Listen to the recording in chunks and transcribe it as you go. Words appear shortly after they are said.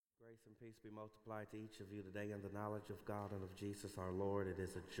Grace and peace be multiplied to each of you today in the knowledge of God and of Jesus our Lord. It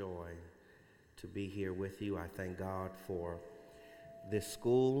is a joy to be here with you. I thank God for this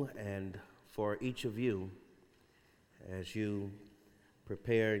school and for each of you as you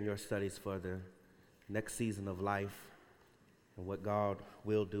prepare in your studies for the next season of life and what God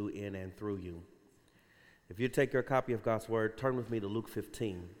will do in and through you. If you take your copy of God's Word, turn with me to Luke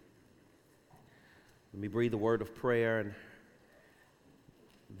 15. Let me breathe a word of prayer, and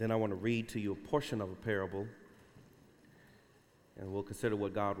then I want to read to you a portion of a parable, and we'll consider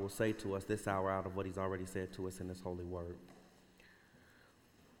what God will say to us this hour out of what He's already said to us in His holy word.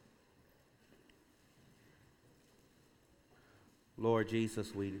 Lord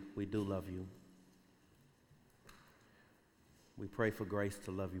Jesus, we do love you. We pray for grace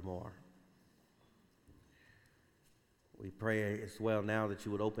to love you more. We pray as well now that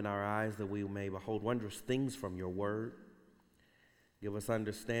you would open our eyes that we may behold wondrous things from your word. Give us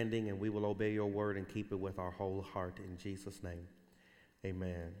understanding, and we will obey your word and keep it with our whole heart. In Jesus' name,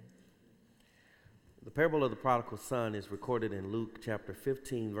 amen. The parable of the prodigal son is recorded in Luke chapter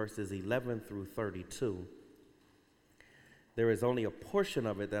 15, verses 11 through 32. There is only a portion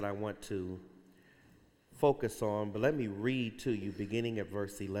of it that I want to focus on, but let me read to you beginning at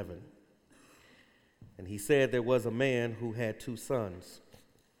verse 11. And he said, there was a man who had two sons.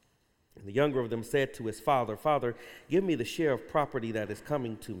 And the younger of them said to his father, Father, give me the share of property that is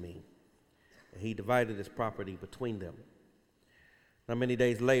coming to me. And he divided his property between them. Not many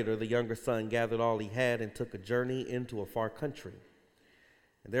days later, the younger son gathered all he had and took a journey into a far country.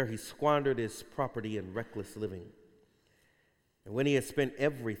 And there he squandered his property in reckless living. And when he had spent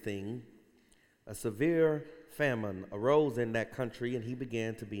everything, a severe famine arose in that country, and he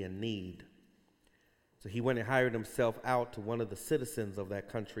began to be in need. So he went and hired himself out to one of the citizens of that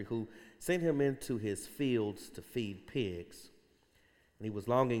country, who sent him into his fields to feed pigs. And he was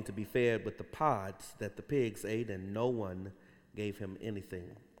longing to be fed with the pods that the pigs ate, and no one gave him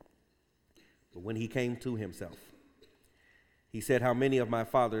anything. But when he came to himself, he said, how many of my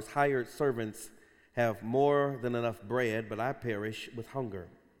father's hired servants have more than enough bread, but I perish with hunger.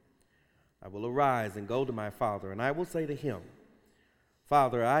 I will arise and go to my father, and I will say to him,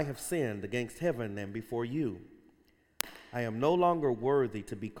 Father, I have sinned against heaven and before you. I am no longer worthy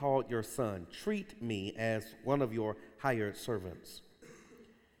to be called your son. Treat me as one of your hired servants.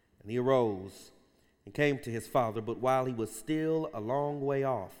 And he arose and came to his father, but while he was still a long way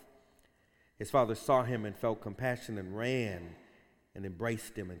off, his father saw him and felt compassion and ran and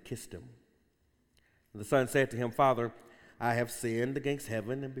embraced him and kissed him. And the son said to him, Father, I have sinned against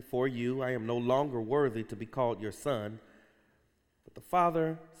heaven and before you. I am no longer worthy to be called your son. But the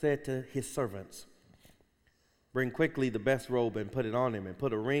father said to his servants, bring quickly the best robe and put it on him, and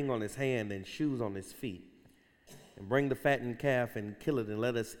put a ring on his hand and shoes on his feet. And bring the fattened calf and kill it, and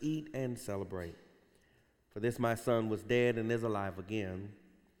let us eat and celebrate. For this my son was dead and is alive again.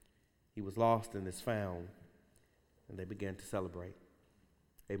 He was lost and is found. And they began to celebrate.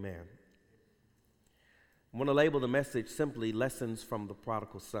 Amen. I want to label the message simply Lessons from the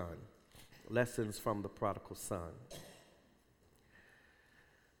Prodigal Son. Lessons from the Prodigal Son.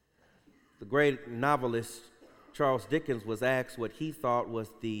 The great novelist Charles Dickens was asked what he thought was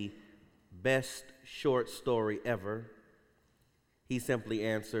the best short story ever. He simply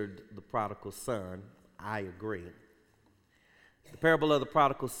answered, The Prodigal Son. I agree. The parable of the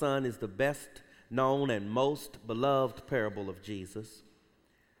prodigal son is the best known and most beloved parable of Jesus.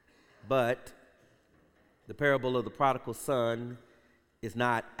 But the parable of the prodigal son is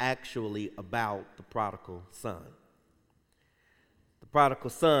not actually about the prodigal son. The prodigal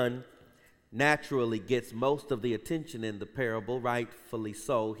son naturally gets most of the attention in the parable, rightfully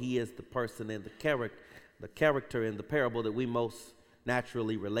so. He is the person in the character in the parable that we most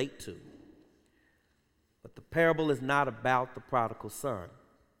naturally relate to. But the parable is not about the prodigal son.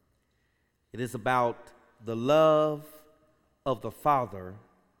 It is about the love of the father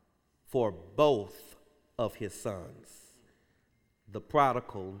for both of his sons, the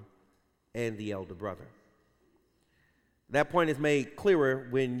prodigal and the elder brother. That point is made clearer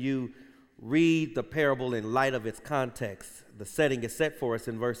when you read the parable in light of its context. The setting is set for us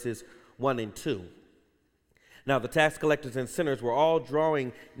in verses 1 and 2. Now the tax collectors and sinners were all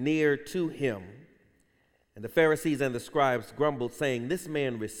drawing near to him, and the Pharisees and the scribes grumbled, saying, this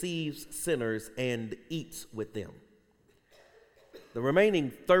man receives sinners and eats with them. The remaining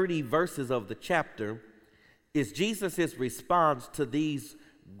 30 verses of the chapter is Jesus' response to these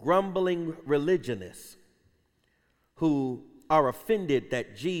grumbling religionists who are offended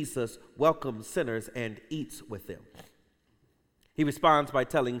that Jesus welcomes sinners and eats with them. He responds by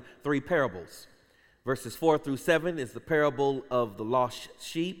telling three parables. Verses 4 through 7 is the parable of the lost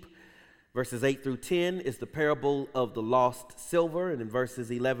sheep. Verses 8 through 10 is the parable of the lost silver, and in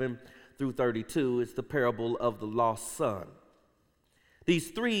verses 11 through 32 is the parable of the lost son.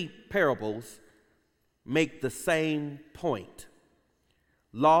 These three parables make the same point.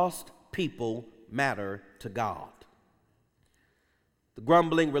 Lost people matter to God. The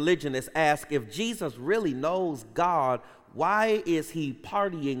grumbling religionists ask, if Jesus really knows God, why is he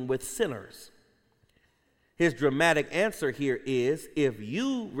partying with sinners? His dramatic answer here is, if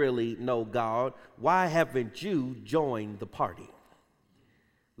you really know God, why haven't you joined the party?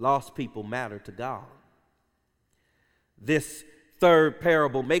 Lost people matter to God. This third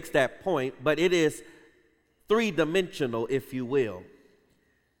parable makes that point, but it is three-dimensional, if you will.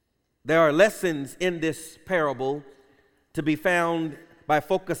 There are lessons in this parable to be found by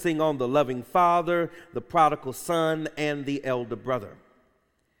focusing on the loving father, the prodigal son, and the elder brother.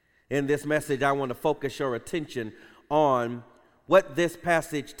 In this message, I want to focus your attention on what this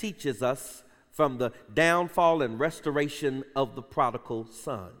passage teaches us from the downfall and restoration of the prodigal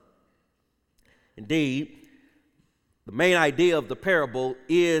son. Indeed, the main idea of the parable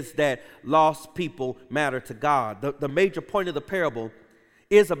is that lost people matter to God. The major point of the parable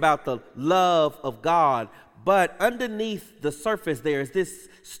is about the love of God, but underneath the surface there is this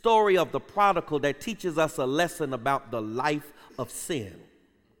story of the prodigal that teaches us a lesson about the life of sin.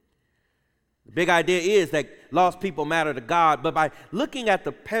 The big idea is that lost people matter to God, but by looking at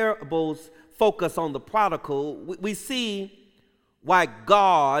the parable's focus on the prodigal, we see why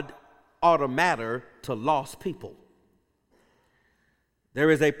God ought to matter to lost people. There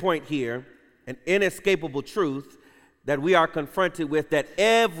is a point here, an inescapable truth that we are confronted with that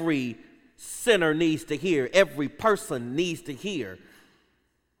every sinner needs to hear, every person needs to hear.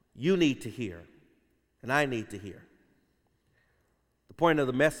 You need to hear, and I need to hear. The point of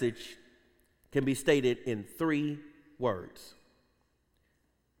the message can be stated in three words.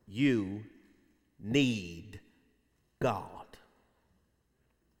 You need God.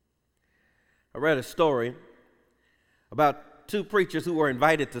 I read a story about two preachers who were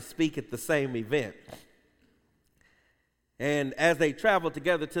invited to speak at the same event. And as they traveled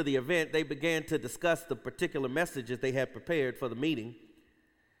together to the event, they began to discuss the particular messages they had prepared for the meeting.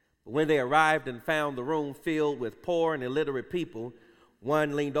 But when they arrived and found the room filled with poor and illiterate people,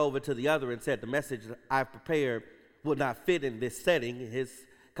 one leaned over to the other and said, "The message I've prepared will not fit in this setting." His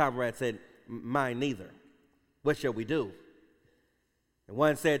comrade said, "Mine neither. What shall we do?" And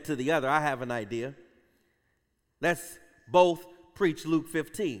one said to the other, "I have an idea. Let's both preach Luke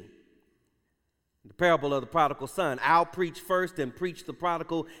 15. The parable of the prodigal son. I'll preach first and preach the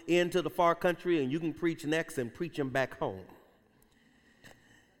prodigal into the far country, and you can preach next and preach him back home."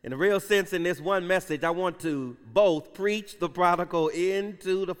 In a real sense, in this one message, I want to both preach the prodigal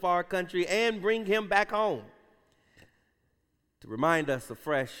into the far country and bring him back home, to remind us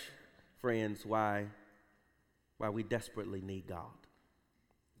afresh, friends, why we desperately need God.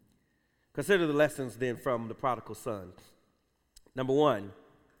 Consider the lessons then from the prodigal son. Number one,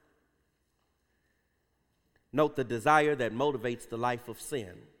 note the desire that motivates the life of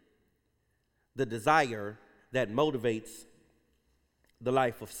sin. The desire that motivates the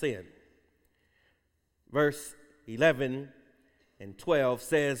life of sin. Verse 11 and 12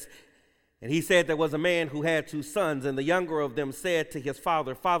 says, "And he said, there was a man who had 2 sons, and the younger of them said to his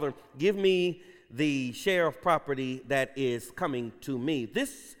father, 'Father, give me the share of property that is coming to me.'"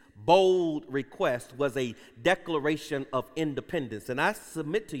 This bold request was a declaration of independence. And I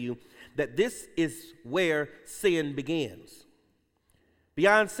submit to you that this is where sin begins.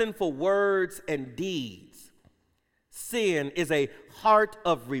 Beyond sinful words and deeds, sin is a heart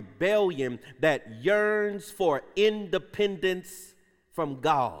of rebellion that yearns for independence from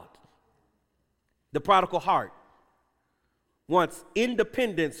God. The prodigal heart wants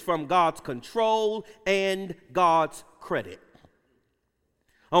independence from God's control and God's credit.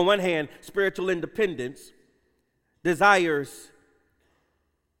 On one hand, spiritual independence desires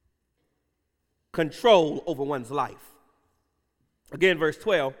control over one's life. Again, verse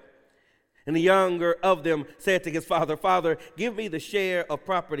 12, "And the younger of them said to his father, 'Father, give me the share of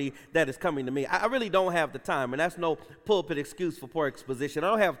property that is coming to me.'" I really don't have the time, and that's no pulpit excuse for poor exposition.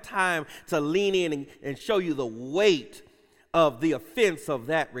 I don't have time to lean in and show you the weight of the offense of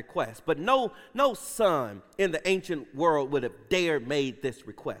that request. But no son in the ancient world would have dared made this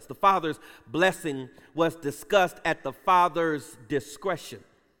request. The father's blessing was discussed at the father's discretion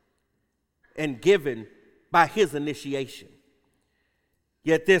and given by his initiation.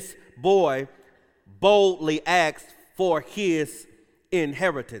 Yet this boy boldly asked for his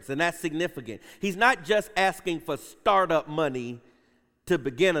inheritance, and that's significant. He's not just asking for startup money to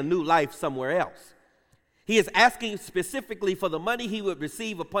begin a new life somewhere else. He is asking specifically for the money he would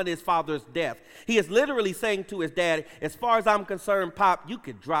receive upon his father's death. He is literally saying to his dad, as far as I'm concerned, Pop, you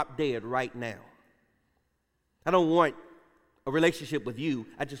could drop dead right now. I don't want a relationship with you.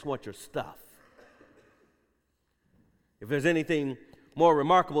 I just want your stuff. If there's anything more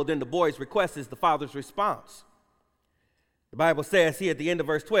remarkable than the boy's request is the father's response. The Bible says here at the end of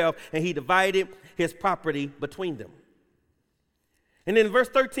verse 12, and he divided his property between them. And in verse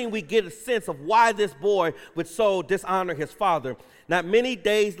 13, we get a sense of why this boy would so dishonor his father. Not many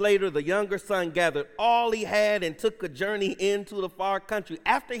days later, the younger son gathered all he had and took a journey into the far country.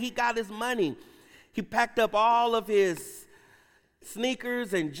 After he got his money, he packed up all of his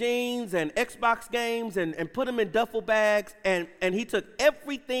sneakers and jeans and Xbox games and put them in duffel bags, and he took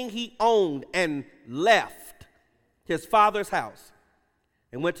everything he owned and left his father's house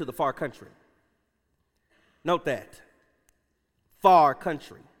and went to the far country. Note that. Far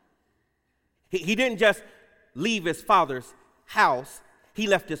country. He didn't just leave his father's house, he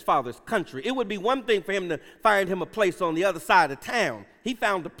left his father's country. It would be one thing for him to find him a place on the other side of town. He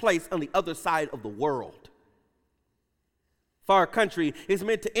found a place on the other side of the world. Far country is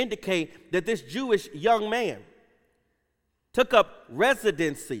meant to indicate that this Jewish young man took up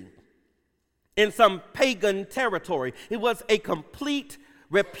residency in some pagan territory. It was a complete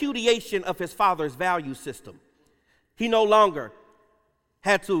repudiation of his father's value system. He no longer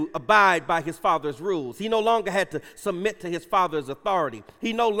had to abide by his father's rules. He no longer had to submit to his father's authority.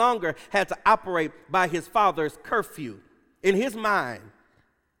 He no longer had to operate by his father's curfew. In his mind,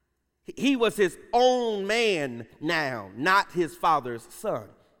 he was his own man now, not his father's son.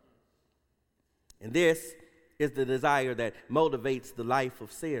 And this is the desire that motivates the life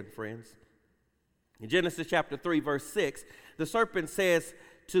of sin, friends. In Genesis chapter 3, verse 6, the serpent says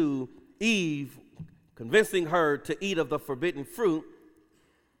to Eve, convincing her to eat of the forbidden fruit,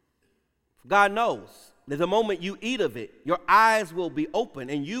 God knows that the moment you eat of it, your eyes will be open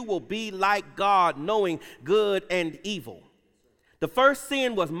and you will be like God, knowing good and evil. The first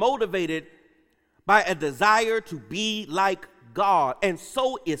sin was motivated by a desire to be like God, and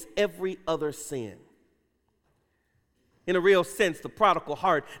so is every other sin. In a real sense, the prodigal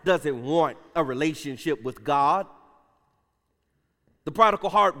heart doesn't want a relationship with God. The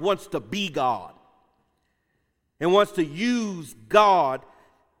prodigal heart wants to be God and wants to use God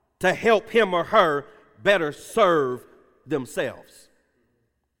to help him or her better serve themselves.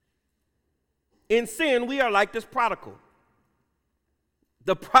 In sin, we are like this prodigal.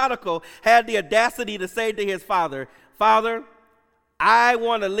 The prodigal had the audacity to say to his father, Father, I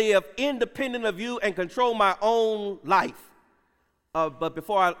want to live independent of you and control my own life. But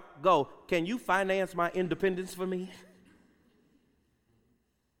before I go, can you finance my independence for me?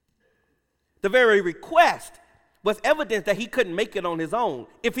 The very request was evidence that he couldn't make it on his own.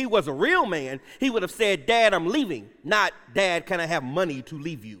 If he was a real man, he would have said, Dad, I'm leaving, not Dad, can I have money to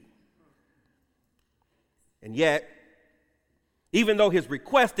leave you? And yet, even though his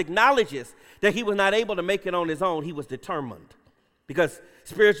request acknowledges that he was not able to make it on his own, he was determined, because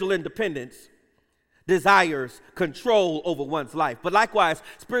spiritual independence desires control over one's life. But likewise,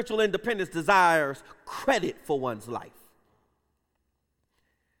 spiritual independence desires credit for one's life.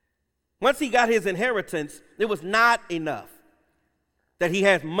 Once he got his inheritance, it was not enough that he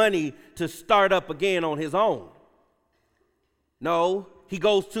has money to start up again on his own. No, he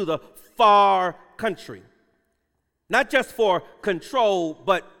goes to the far country, not just for control,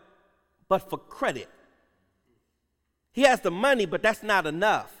 but for credit. He has the money, but that's not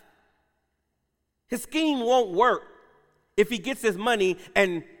enough. His scheme won't work if he gets his money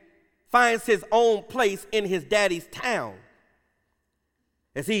and finds his own place in his daddy's town.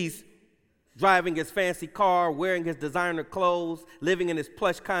 As he's driving his fancy car, wearing his designer clothes, living in his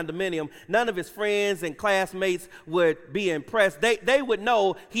plush condominium, none of his friends and classmates would be impressed. They would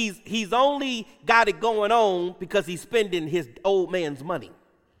know he's only got it going on because he's spending his old man's money.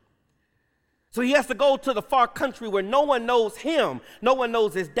 So he has to go to the far country where no one knows him, no one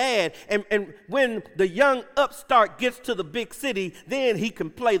knows his dad, and when the young upstart gets to the big city, then he can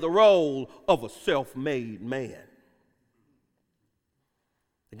play the role of a self-made man.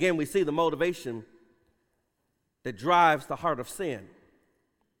 Again, we see the motivation that drives the heart of sin.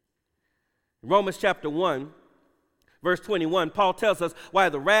 In Romans chapter 1, verse 21, Paul tells us why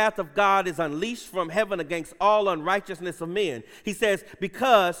the wrath of God is unleashed from heaven against all unrighteousness of men. He says,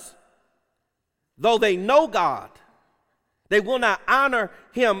 because though they know God, they will not honor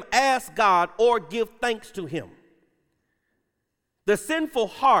him as God or give thanks to him. The sinful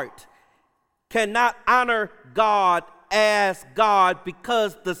heart cannot honor God as God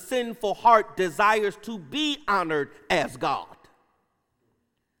because the sinful heart desires to be honored as God.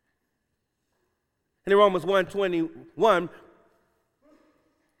 And in Romans 1:21,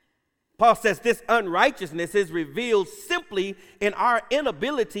 Paul says this unrighteousness is revealed simply in our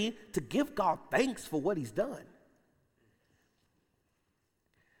inability to give God thanks for what he's done.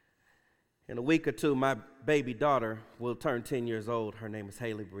 In a week or two, my baby daughter will turn 10 years old. Her name is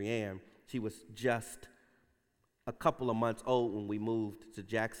Haley Brianne. She was just a couple of months old when we moved to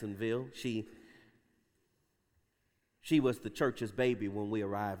Jacksonville. She was the church's baby when we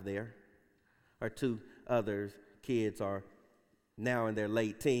arrived there. Our two other kids are now in their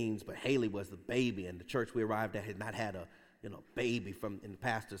late teens, but Haley was the baby, and the church we arrived at had not had a baby in the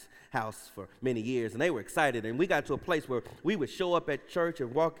pastor's house for many years, and they were excited. And we got to a place where we would show up at church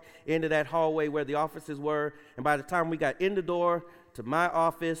and walk into that hallway where the offices were, and by the time we got in the door to my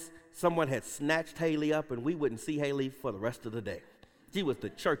office, someone had snatched Haley up, and we wouldn't see Haley for the rest of the day. She was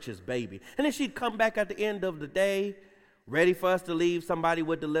the church's baby. And then she'd come back at the end of the day, ready for us to leave. Somebody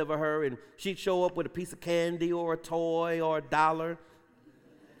would deliver her, and she'd show up with a piece of candy or a toy or a dollar.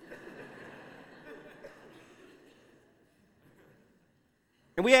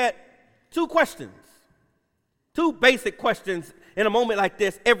 And we had two basic questions in a moment like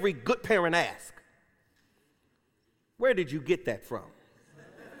this every good parent asks. Where did you get that from?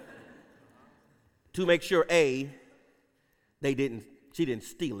 To make sure, A, she didn't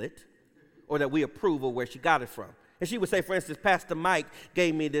steal it, or that we approve of where she got it from. And she would say, for instance, Pastor Mike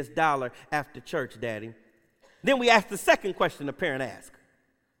gave me this dollar after church, Daddy. Then we asked the second question the parent asked.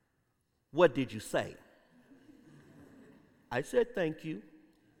 What did you say? I said, thank you.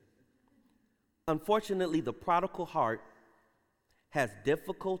 Unfortunately, the prodigal heart has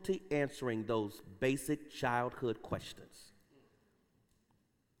difficulty answering those basic childhood questions.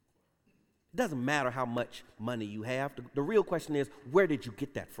 It doesn't matter how much money you have. The real question is, where did you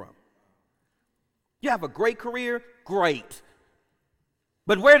get that from? You have a great career? Great.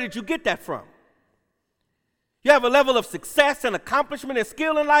 But where did you get that from? You have a level of success and accomplishment and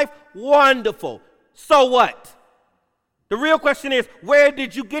skill in life? Wonderful. So what? The real question is, where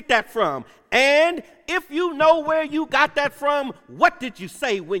did you get that from? And if you know where you got that from, what did you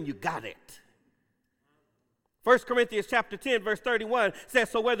say when you got it? 1 Corinthians chapter 10, verse 31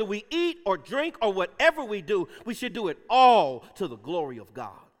 says, so whether we eat or drink or whatever we do, we should do it all to the glory of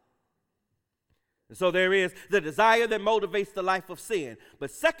God. And so there is the desire that motivates the life of sin.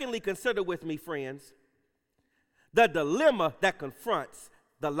 But secondly, consider with me, friends, the dilemma that confronts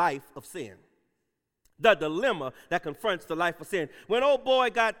the life of sin. The dilemma that confronts the life of sin. When old boy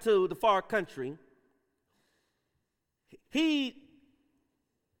got to the far country, he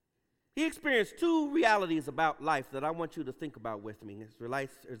experienced two realities about life that I want you to think about with me as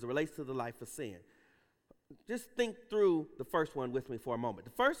it relates to the life of sin. Just think through the first one with me for a moment.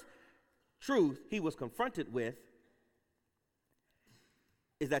 The first truth he was confronted with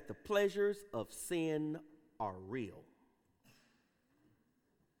is that the pleasures of sin are real.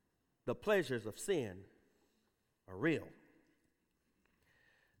 The pleasures of sin are real.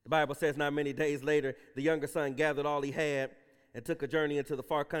 The Bible says not many days later, the younger son gathered all he had and took a journey into the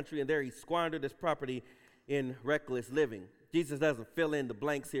far country, and there he squandered his property in reckless living. Jesus doesn't fill in the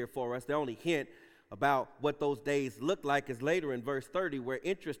blanks here for us. The only hint about what those days look like is later in verse 30, where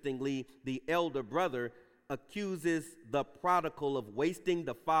interestingly, the elder brother accuses the prodigal of wasting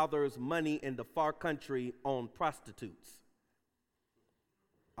the father's money in the far country on prostitutes.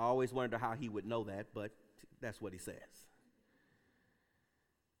 I always wonder how he would know that, but that's what he says.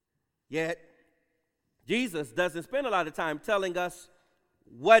 Yet, Jesus doesn't spend a lot of time telling us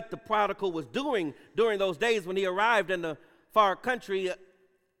what the prodigal was doing during those days when he arrived in the far country.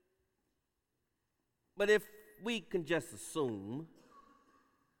 But if we can just assume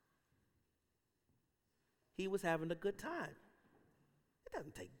he was having a good time. It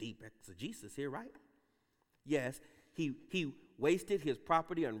doesn't take deep exegesis here, right? Yes, he wasted his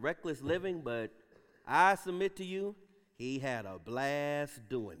property on reckless living, but I submit to you, he had a blast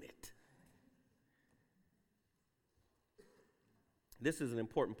doing it. This is an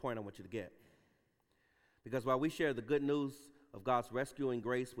important point I want you to get. Because while we share the good news of God's rescuing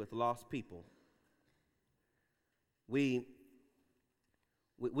grace with lost people, we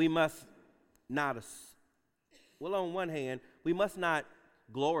must not, well, on one hand, we must not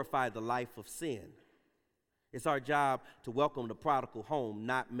glorify the life of sin. It's our job to welcome the prodigal home,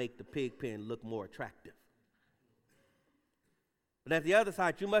 not make the pig pen look more attractive. But at the other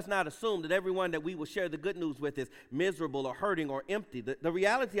side, you must not assume that everyone that we will share the good news with is miserable or hurting or empty. The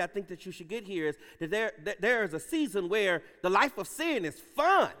reality I think that you should get here is that there is a season where the life of sin is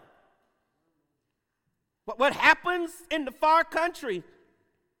fun. What happens in the far country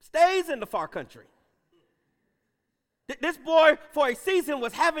stays in the far country. This boy, for a season,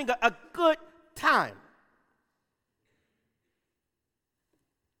 was having a good time.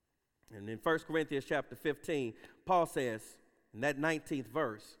 And in 1 Corinthians chapter 15, Paul says in that 19th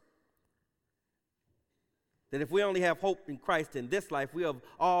verse that if we only have hope in Christ in this life, we of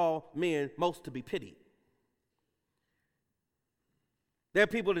all men most to be pitied. There are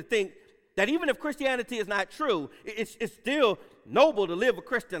people that think that even if Christianity is not true, it's still noble to live a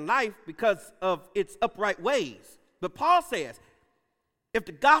Christian life because of its upright ways. But Paul says, if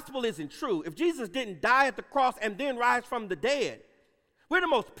the gospel isn't true, if Jesus didn't die at the cross and then rise from the dead, we're the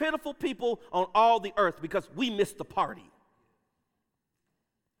most pitiful people on all the earth because we missed the party.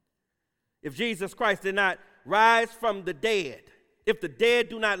 If Jesus Christ did not rise from the dead, if the dead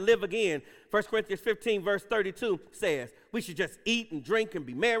do not live again, 1 Corinthians 15 verse 32 says, we should just eat and drink and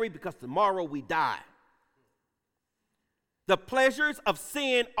be merry because tomorrow we die. The pleasures of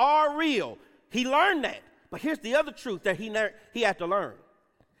sin are real. He learned that. But here's the other truth that he had to learn.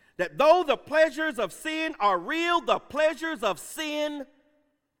 That though the pleasures of sin are real, the pleasures of sin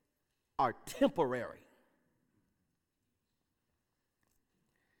are temporary.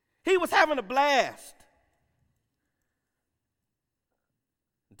 He was having a blast.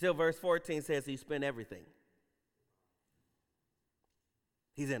 Until verse 14 says he spent everything.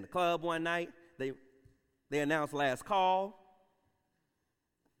 He's in the club one night. They announce last call.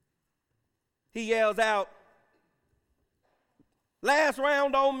 He yells out, last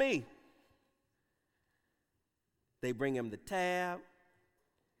round on me. They bring him the tab.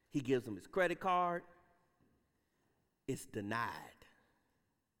 He gives them his credit card. It's denied.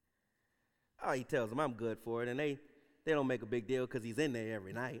 Oh, he tells them, I'm good for it. And they don't make a big deal because he's in there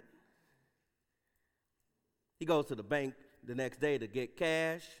every night. He goes to the bank the next day to get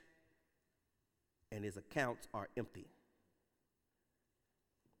cash, and his accounts are empty.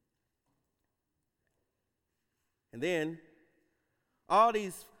 And then all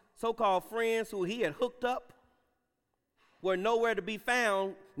these so-called friends who he had hooked up were nowhere to be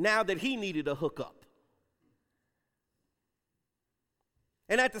found now that he needed a hookup.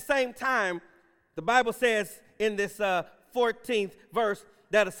 And at the same time, the Bible says in this 14th verse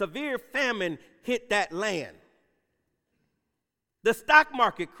that a severe famine hit that land. The stock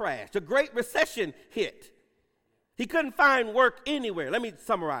market crashed. A great recession hit. He couldn't find work anywhere. Let me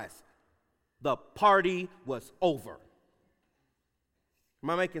summarize. The party was over. Am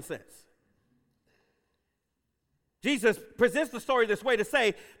I making sense? Jesus presents the story this way to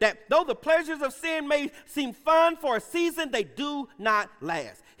say that though the pleasures of sin may seem fun for a season, they do not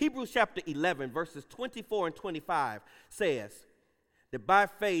last. Hebrews chapter 11, verses 24 and 25 says that by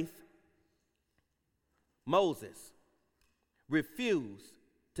faith, Moses refused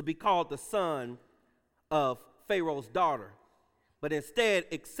to be called the son of Pharaoh's daughter, but instead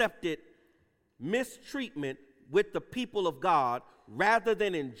accepted mistreatment with the people of God rather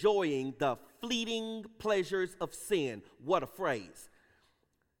than enjoying the fleeting pleasures of sin. What a phrase.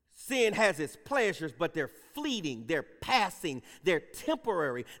 Sin has its pleasures, but they're fleeting, they're passing, they're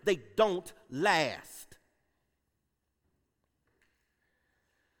temporary, they don't last.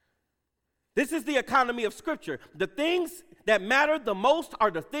 This is the economy of Scripture. The things that matter the most are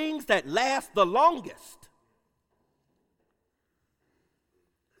the things that last the longest.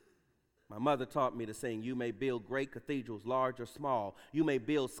 My mother taught me to sing, you may build great cathedrals, large or small. You may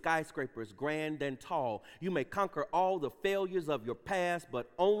build skyscrapers, grand and tall. You may conquer all the failures of your past, but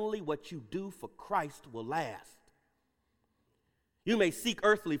only what you do for Christ will last. You may seek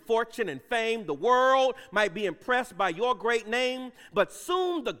earthly fortune and fame. The world might be impressed by your great name, but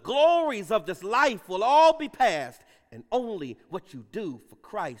soon the glories of this life will all be past, and only what you do for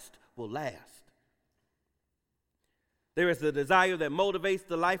Christ will last. There is the desire that motivates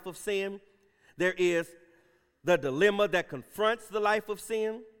the life of sin. There is the dilemma that confronts the life of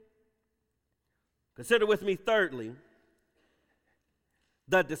sin. Consider with me, thirdly,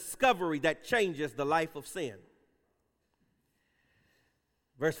 the discovery that changes the life of sin.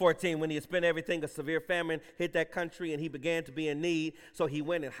 Verse 14, when he had spent everything, a severe famine hit that country, and he began to be in need. So he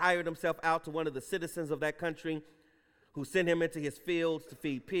went and hired himself out to one of the citizens of that country, who sent him into his fields to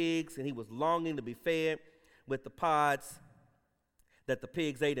feed pigs, and he was longing to be fed with the pods that the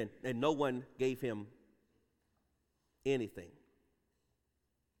pigs ate, and no one gave him anything.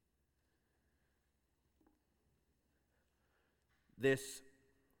 This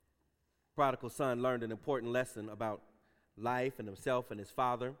prodigal son learned an important lesson about life and himself and his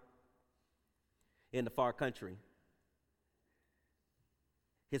father in the far country.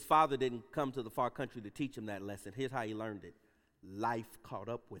 His father didn't come to the far country to teach him that lesson. Here's how he learned it. Life caught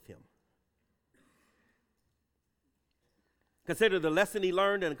up with him. Consider the lesson he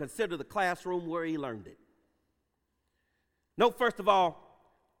learned and consider the classroom where he learned it. Note, first of all,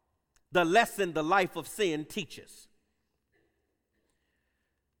 the lesson the life of sin teaches.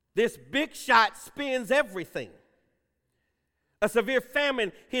 This big shot spends everything. A severe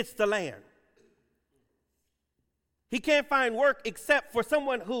famine hits the land. He can't find work except for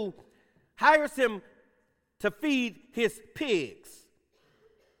someone who hires him to feed his pigs.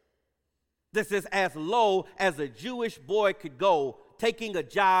 This is as low as a Jewish boy could go, taking a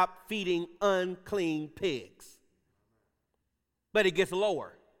job feeding unclean pigs. But it gets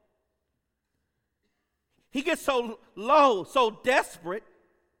lower. He gets so low, so desperate,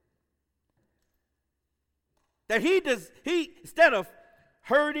 that he instead of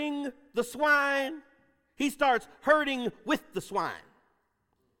herding the swine, he starts herding with the swine.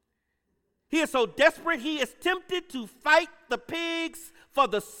 He is so desperate, he is tempted to fight the pigs for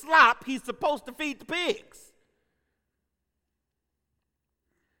the slop he's supposed to feed the pigs.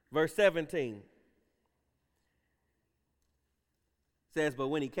 Verse 17 says, but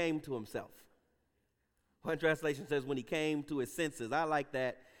when he came to himself. One translation says, when he came to his senses. I like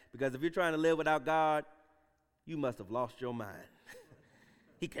that, because if you're trying to live without God, you must have lost your mind.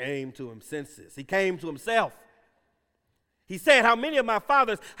 He came to his senses. He came to himself. He said, how many of my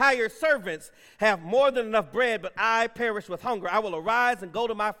father's hired servants have more than enough bread, but I perish with hunger? I will arise and go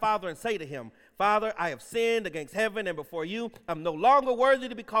to my father and say to him, Father, I have sinned against heaven and before you. I'm no longer worthy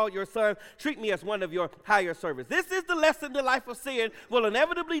to be called your son. Treat me as one of your hired servants. This is the lesson the life of sin will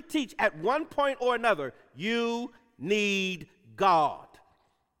inevitably teach at one point or another. You need God.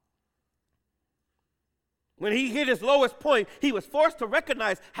 When he hit his lowest point, he was forced to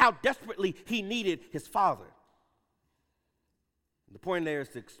recognize how desperately he needed his father. The point there is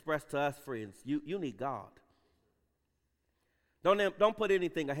to express to us, friends, you need God. Don't put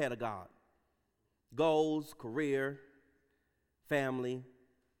anything ahead of God. Goals, career, family,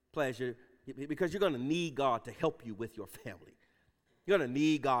 pleasure, because you're going to need God to help you with your family. You're going to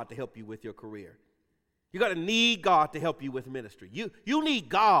need God to help you with your career. You're going to need God to help you with ministry. You need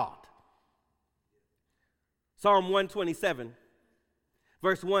God. Psalm 127,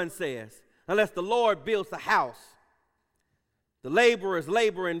 verse 1 says, unless the Lord builds the house, the laborers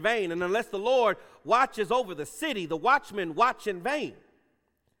labor in vain. And unless the Lord watches over the city, the watchmen watch in vain.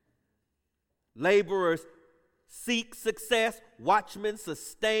 Laborers seek success, watchmen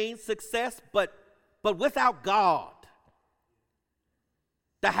sustain success, but without God,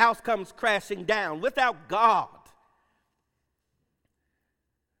 the house comes crashing down. Without God,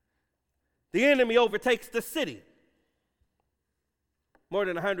 the enemy overtakes the city. More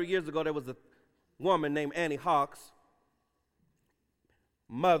than 100 years ago, there was a woman named Annie Hawks,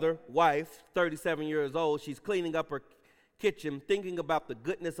 mother, wife, 37 years old. She's cleaning up her kitchen, thinking about the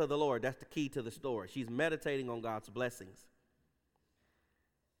goodness of the Lord. That's the key to the story. She's meditating on God's blessings.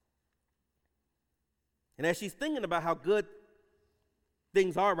 And as she's thinking about how good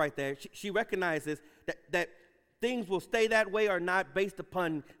things are right there, she recognizes that things will stay that way or not based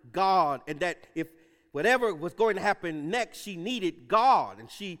upon God, and that if whatever was going to happen next, she needed God. And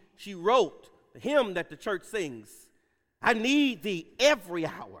she wrote the hymn that the church sings, I need thee every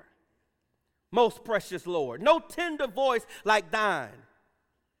hour, most precious Lord. No tender voice like thine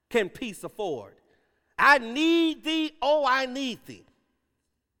can peace afford. I need thee, oh, I need thee.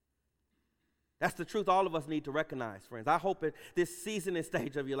 That's the truth all of us need to recognize, friends. I hope at this season and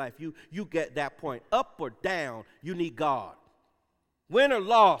stage of your life, you get that point. Up or down, you need God. Win or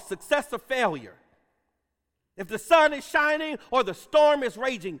loss, success or failure. If the sun is shining or the storm is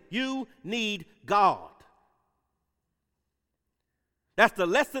raging, you need God. That's the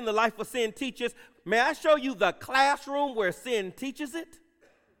lesson the life of sin teaches. May I show you the classroom where sin teaches it?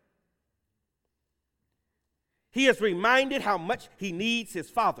 He is reminded how much he needs his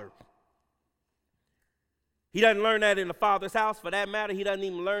father. He doesn't learn that in the Father's house. For that matter, he doesn't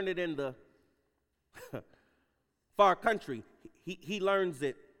even learn it in the far country. He learns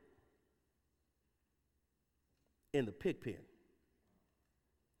it in the pig pen.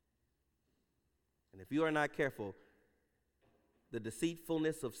 And if you are not careful, the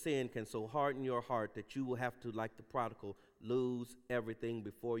deceitfulness of sin can so harden your heart that you will have to, like the prodigal, lose everything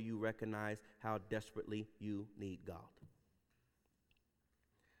before you recognize how desperately you need God.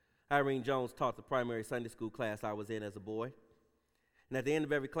 Irene Jones taught the primary Sunday school class I was in as a boy. And at the end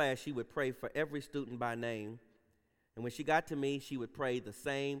of every class, she would pray for every student by name. And when she got to me, she would pray the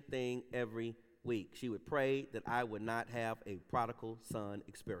same thing every week. She would pray that I would not have a prodigal son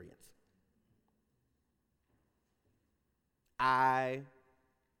experience. I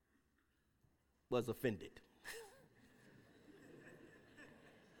was offended.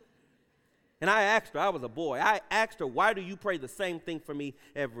 And I asked her, I was a boy, I asked her, why do you pray the same thing for me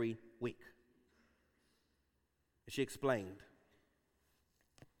every week? And she explained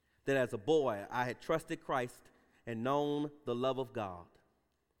that as a boy, I had trusted Christ and known the love of God.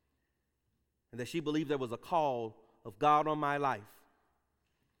 and that she believed there was a call of God on my life.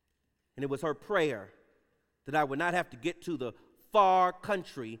 And it was her prayer that I would not have to get to the far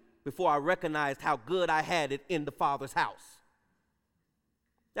country before I recognized how good I had it in the Father's house.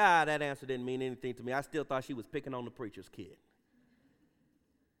 That answer didn't mean anything to me. I still thought she was picking on the preacher's kid.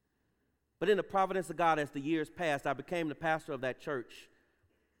 But in the providence of God, as the years passed, I became the pastor of that church.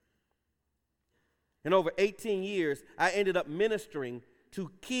 And over 18 years, I ended up ministering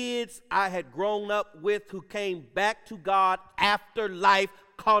to kids I had grown up with who came back to God after life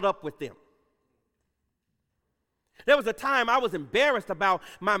caught up with them. There was a time I was embarrassed about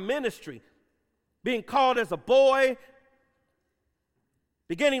my ministry, being called as a boy,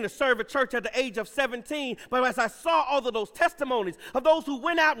 beginning to serve at church at the age of 17. But as I saw all of those testimonies of those who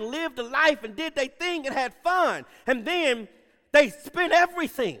went out and lived a life and did their thing and had fun, and then they spent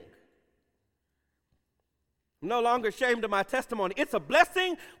everything, I'm no longer ashamed of my testimony. It's a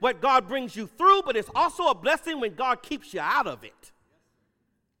blessing what God brings you through, but it's also a blessing when God keeps you out of it.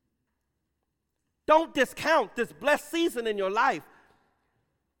 Don't discount this blessed season in your life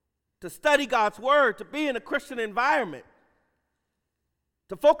to study God's word, to be in a Christian environment,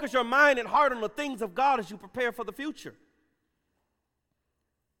 to focus your mind and heart on the things of God as you prepare for the future.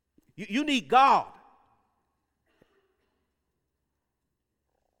 You need God.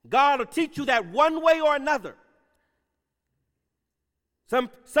 God will teach you that one way or another.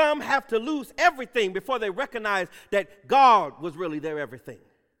 Some have to lose everything before they recognize that God was really their everything.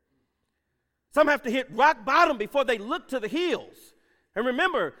 Some have to hit rock bottom before they look to the hills and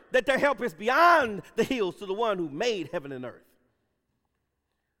remember that their help is beyond the hills to the one who made heaven and earth.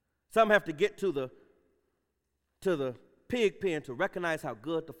 Some have to get to the pig pen to recognize how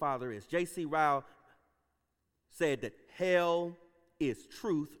good the Father is. J.C. Ryle said that hell is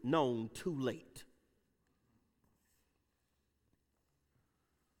truth known too late.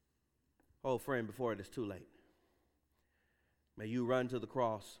 Oh, friend, before it is too late, may you run to the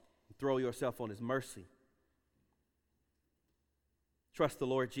cross and throw yourself on his mercy. Trust the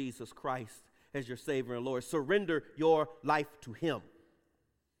Lord Jesus Christ as your Savior and Lord. Surrender your life to him.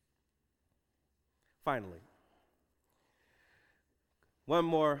 Finally, one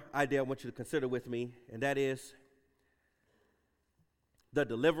more idea I want you to consider with me, and that is the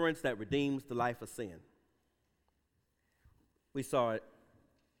deliverance that redeems the life of sin. We saw it.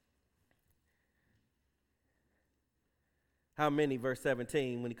 How many, verse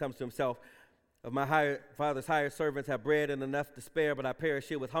 17, when he comes to himself, of my father's hired servants have bread and enough to spare, but I perish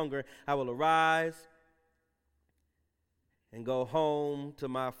here with hunger. I will arise and go home to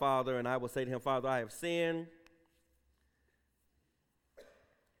my father, and I will say to him, Father, I have sinned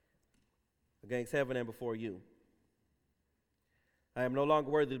against heaven and before you. I am no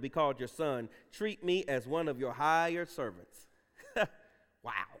longer worthy to be called your son. Treat me as one of your hired servants.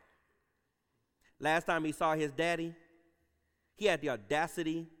 Wow. Last time he saw his daddy, he had the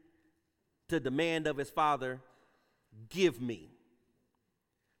audacity to demand of his father, give me.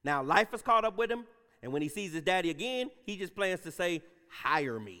 Now, life has caught up with him, and when he sees his daddy again, he just plans to say,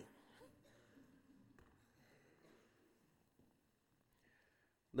 hire me.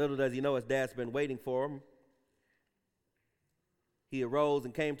 Little does he know his dad's been waiting for him. He arose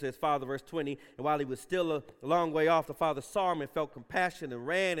and came to his father, verse 20, and while he was still a long way off, the father saw him and felt compassion and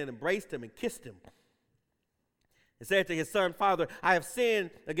ran and embraced him and kissed him. And said to his son, Father, I have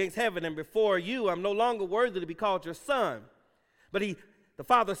sinned against heaven and before you. I'm no longer worthy to be called your son. But the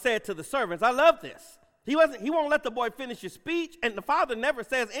father said to the servants, I love this. He won't let the boy finish his speech, and the father never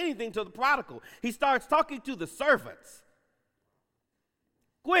says anything to the prodigal. He starts talking to the servants.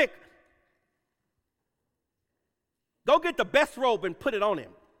 Quick, go get the best robe and put it on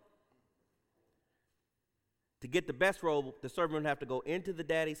him. To get the best robe, the servant would have to go into the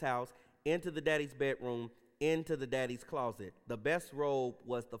daddy's house, into the daddy's bedroom, into the daddy's closet. The best robe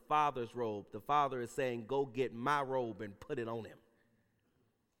was the father's robe. The father is saying, go get my robe and put it on him.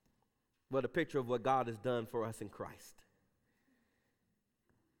 What a picture of what God has done for us in Christ.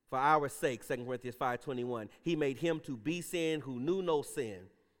 For our sake, 2 Corinthians 5:21, he made him to be sin who knew no sin,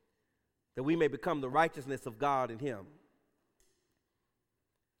 that we may become the righteousness of God in him.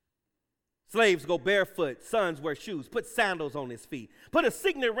 Slaves go barefoot, sons wear shoes, put sandals on his feet, put a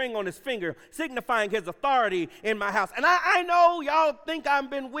signet ring on his finger, signifying his authority in my house. And I know y'all think I've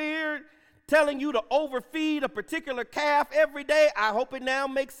been weird telling you to overfeed a particular calf every day. I hope it now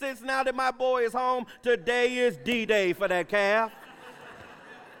makes sense now that my boy is home. Today is D-Day for that calf.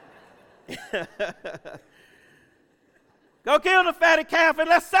 Go kill the fatted calf and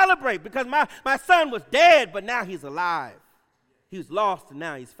let's celebrate, because my son was dead, but now he's alive. He was lost and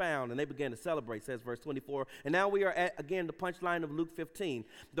now he's found, and they began to celebrate, says verse 24. And now we are at, again, the punchline of Luke 15.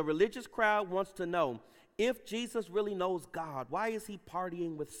 The religious crowd wants to know, if Jesus really knows God, why is he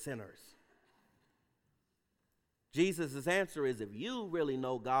partying with sinners? Jesus' answer is, if you really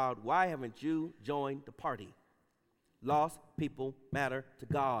know God, why haven't you joined the party? Lost people matter to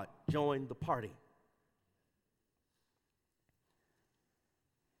God. Join the party.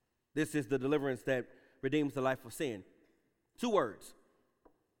 This is the deliverance that redeems the life of sin. 2 words.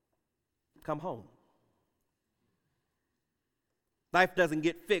 Come home. Life doesn't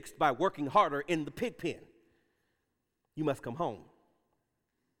get fixed by working harder in the pig pen. You must come home.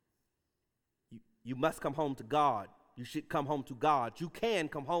 You must come home to God. You should come home to God. You can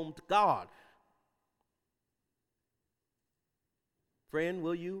come home to God. Friend,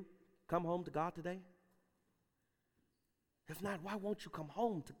 will you come home to God today? If not, why won't you come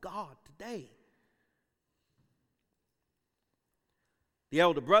home to God today? The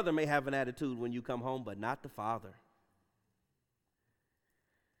elder brother may have an attitude when you come home, but not the father.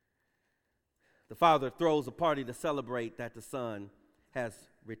 The father throws a party to celebrate that the son has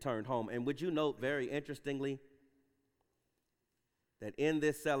returned home. And would you note, very interestingly, that in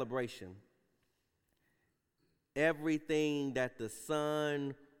this celebration, everything that the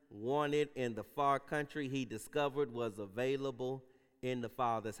son wanted in the far country, he discovered was available in the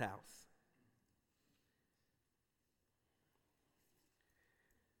father's house.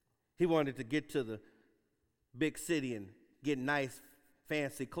 He wanted to get to the big city and get nice,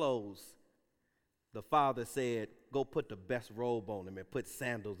 fancy clothes. The father said, go put the best robe on him and put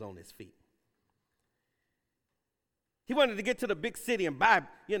sandals on his feet. He wanted to get to the big city and buy,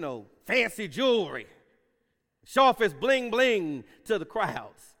 fancy jewelry. Show off his bling bling to the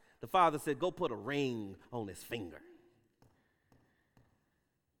crowds. The father said, go put a ring on his finger.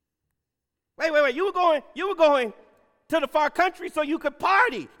 Wait. You were going to the far country so you could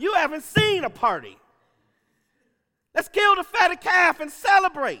party. You haven't seen a party. Let's kill the fatted calf and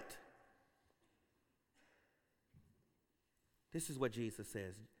celebrate. This is what Jesus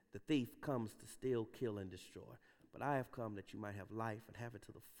says. The thief comes to steal, kill, and destroy. But I have come that you might have life and have it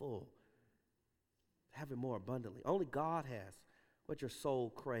to the full. Have it more abundantly. Only God has what your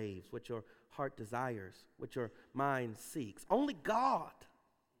soul craves, what your heart desires, what your mind seeks. Only God.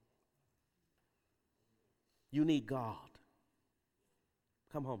 You need God.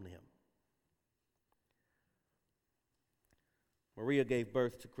 Come home to him. Maria gave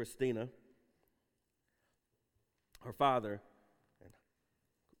birth to Christina. Her father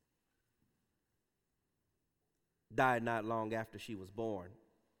died not long after she was born.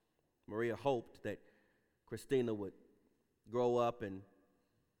 Maria hoped that Christina would grow up and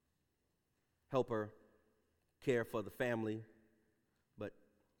help her care for the family, but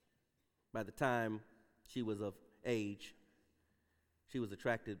by the time she was of age, she was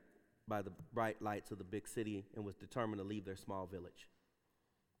attracted by the bright lights of the big city and was determined to leave their small village.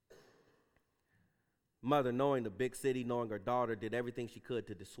 Mother, knowing the big city, knowing her daughter, did everything she could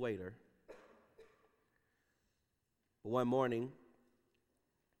to dissuade her. But one morning,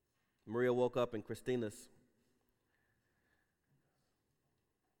 Maria woke up and Christina's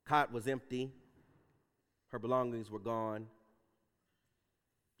cot was empty. Her belongings were gone.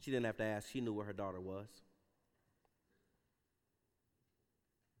 She didn't have to ask. She knew where her daughter was.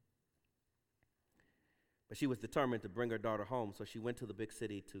 But she was determined to bring her daughter home, so she went to the big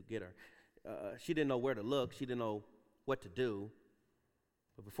city to get her. She didn't know where to look. She didn't know what to do.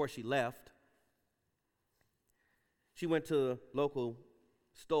 But before she left, she went to a local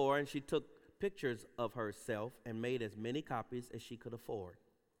store and she took pictures of herself and made as many copies as she could afford.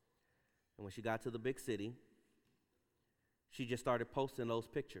 And when she got to the big city, she just started posting those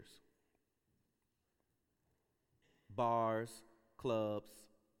pictures. Bars, clubs,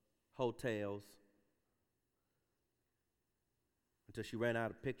 hotels, until she ran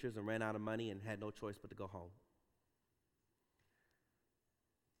out of pictures and ran out of money and had no choice but to go home.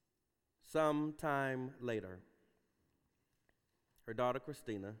 Sometime later, her daughter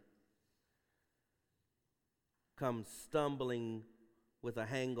Christina comes stumbling with a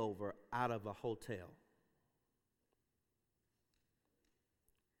hangover out of a hotel.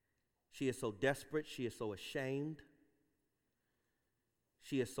 She is so desperate, she is so ashamed,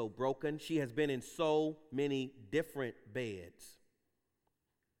 she is so broken. She has been in so many different beds.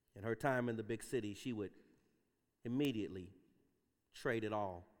 In her time in the big city, she would immediately trade it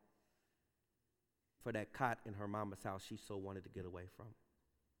all for that cot in her mama's house she so wanted to get away from.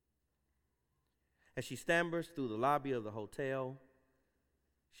 As she stammers through the lobby of the hotel,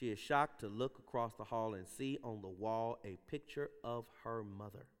 she is shocked to look across the hall and see on the wall a picture of her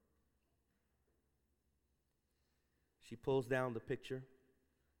mother. She pulls down the picture,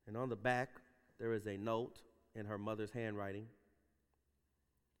 and on the back there is a note in her mother's handwriting.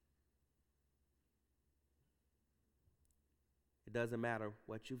 It doesn't matter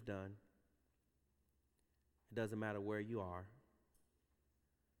what you've done. It doesn't matter where you are.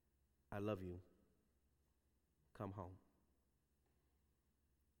 I love you. Come home.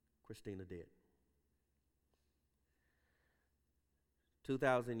 Christina did.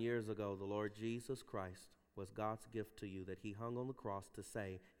 2,000 years ago, the Lord Jesus Christ was God's gift to you, that he hung on the cross to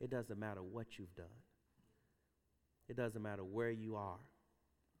say, it doesn't matter what you've done. It doesn't matter where you are.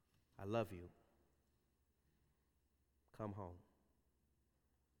 I love you. Come home.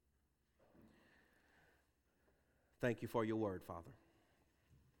 Thank you for your word, Father.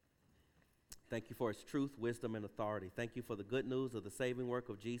 Thank you for its truth, wisdom, and authority. Thank you for the good news of the saving work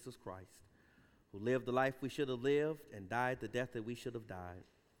of Jesus Christ, who lived the life we should have lived and died the death that we should have died.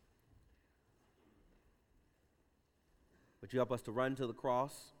 Would you help us to run to the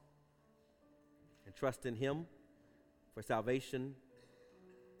cross and trust in him for salvation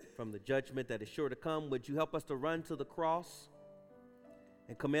from the judgment that is sure to come? Would you help us to run to the cross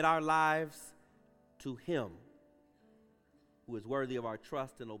and commit our lives to him, who is worthy of our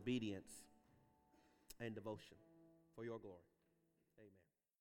trust and obedience and devotion, for your glory.